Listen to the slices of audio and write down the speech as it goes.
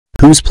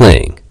Who's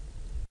playing?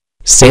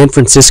 San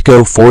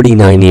Francisco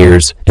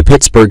 49ers and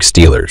Pittsburgh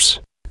Steelers.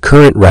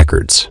 Current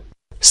records.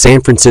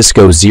 San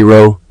Francisco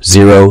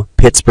 0-0,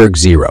 Pittsburgh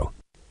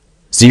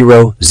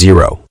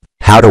 0-0.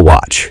 How to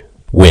watch.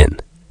 Win.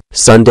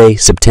 Sunday,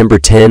 September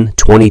 10,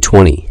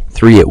 2020,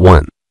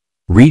 3-1.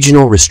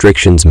 Regional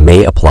restrictions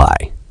may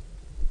apply.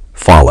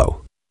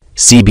 Follow.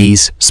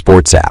 DEESH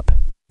Sports app.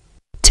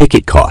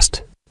 Ticket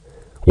cost.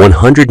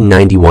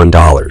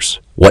 $191.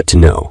 What to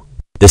know.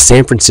 The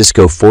San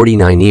Francisco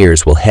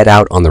 49ers will head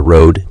out on the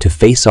road to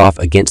face off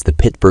against the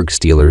Pittsburgh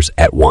Steelers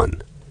at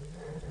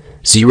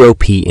 1:00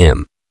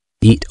 p.m.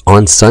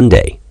 on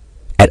Sunday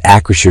at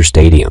Acrisure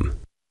Stadium.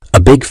 A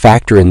big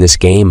factor in this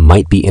game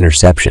might be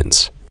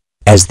interceptions,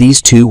 as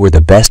these two were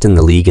the best in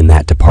the league in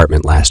that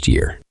department last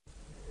year.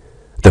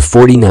 The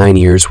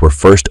 49ers were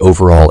first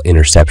overall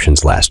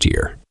interceptions last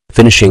year,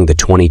 finishing the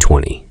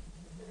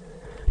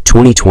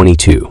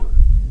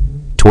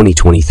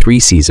 2020-2023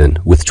 season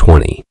with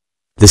 20.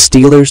 The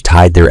Steelers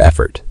tied their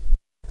effort.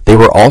 They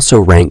were also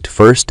ranked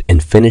first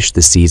and finished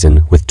the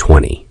season with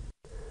 20.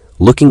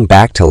 Looking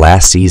back to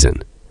last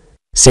season,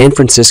 San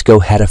Francisco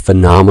had a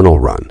phenomenal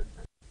run,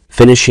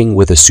 finishing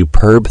with a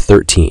superb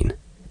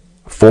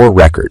 13-4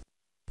 record.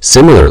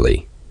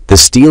 Similarly, the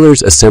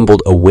Steelers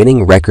assembled a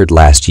winning record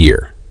last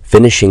year,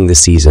 finishing the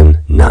season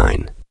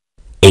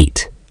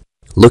 9-8.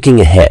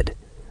 Looking ahead,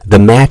 the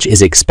match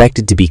is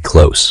expected to be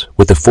close,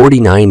 with the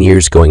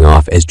 49ers going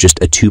off as just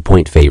a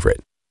 2-point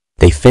favorite.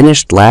 They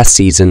finished last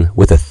season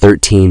with a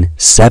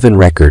 13-7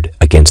 record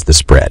against the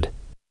spread.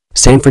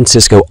 San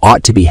Francisco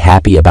ought to be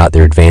happy about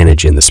their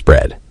advantage in the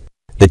spread.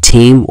 The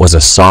team was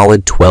a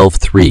solid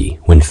 12-3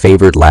 when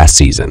favored last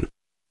season.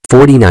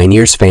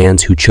 49ers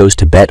fans who chose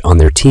to bet on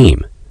their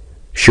team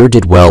sure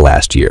did well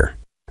last year.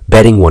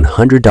 Betting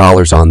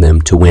 $100 on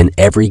them to win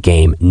every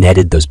game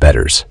netted those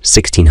bettors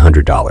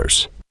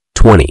 $1,600.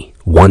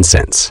 21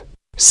 cents.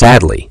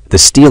 Sadly, the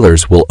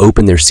Steelers will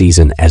open their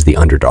season as the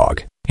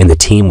underdog, and the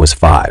team was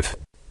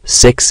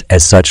 5-6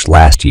 as such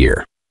last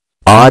year.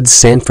 Odds: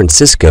 San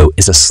Francisco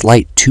is a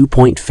slight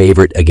 2-point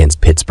favorite against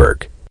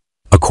Pittsburgh.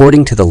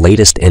 According to the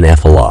latest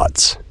NFL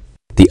odds,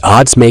 the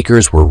odds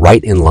makers were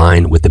right in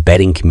line with the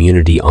betting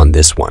community on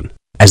this one,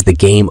 as the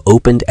game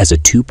opened as a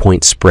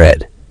 2-point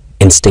spread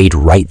and stayed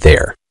right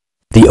there.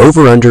 The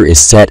over-under is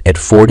set at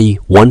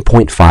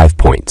 41.5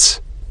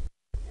 points.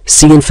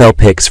 See NFL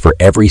picks for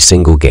every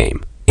single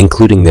game,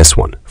 including this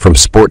one, from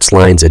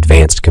Sportsline's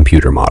advanced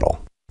computer model.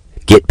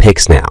 Get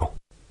picks now.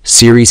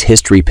 Series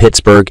history: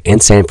 Pittsburgh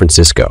and San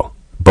Francisco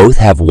both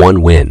have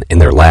one win in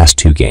their last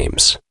 2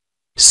 games.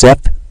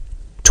 Sep.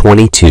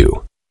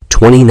 22,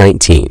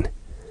 2019.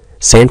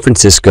 San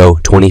Francisco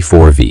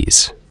 24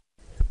 Vs.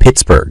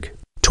 Pittsburgh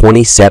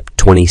 20 Sep.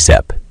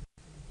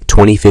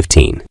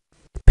 2015.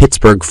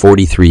 Pittsburgh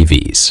 43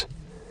 Vs.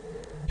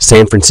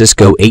 San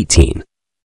Francisco 18,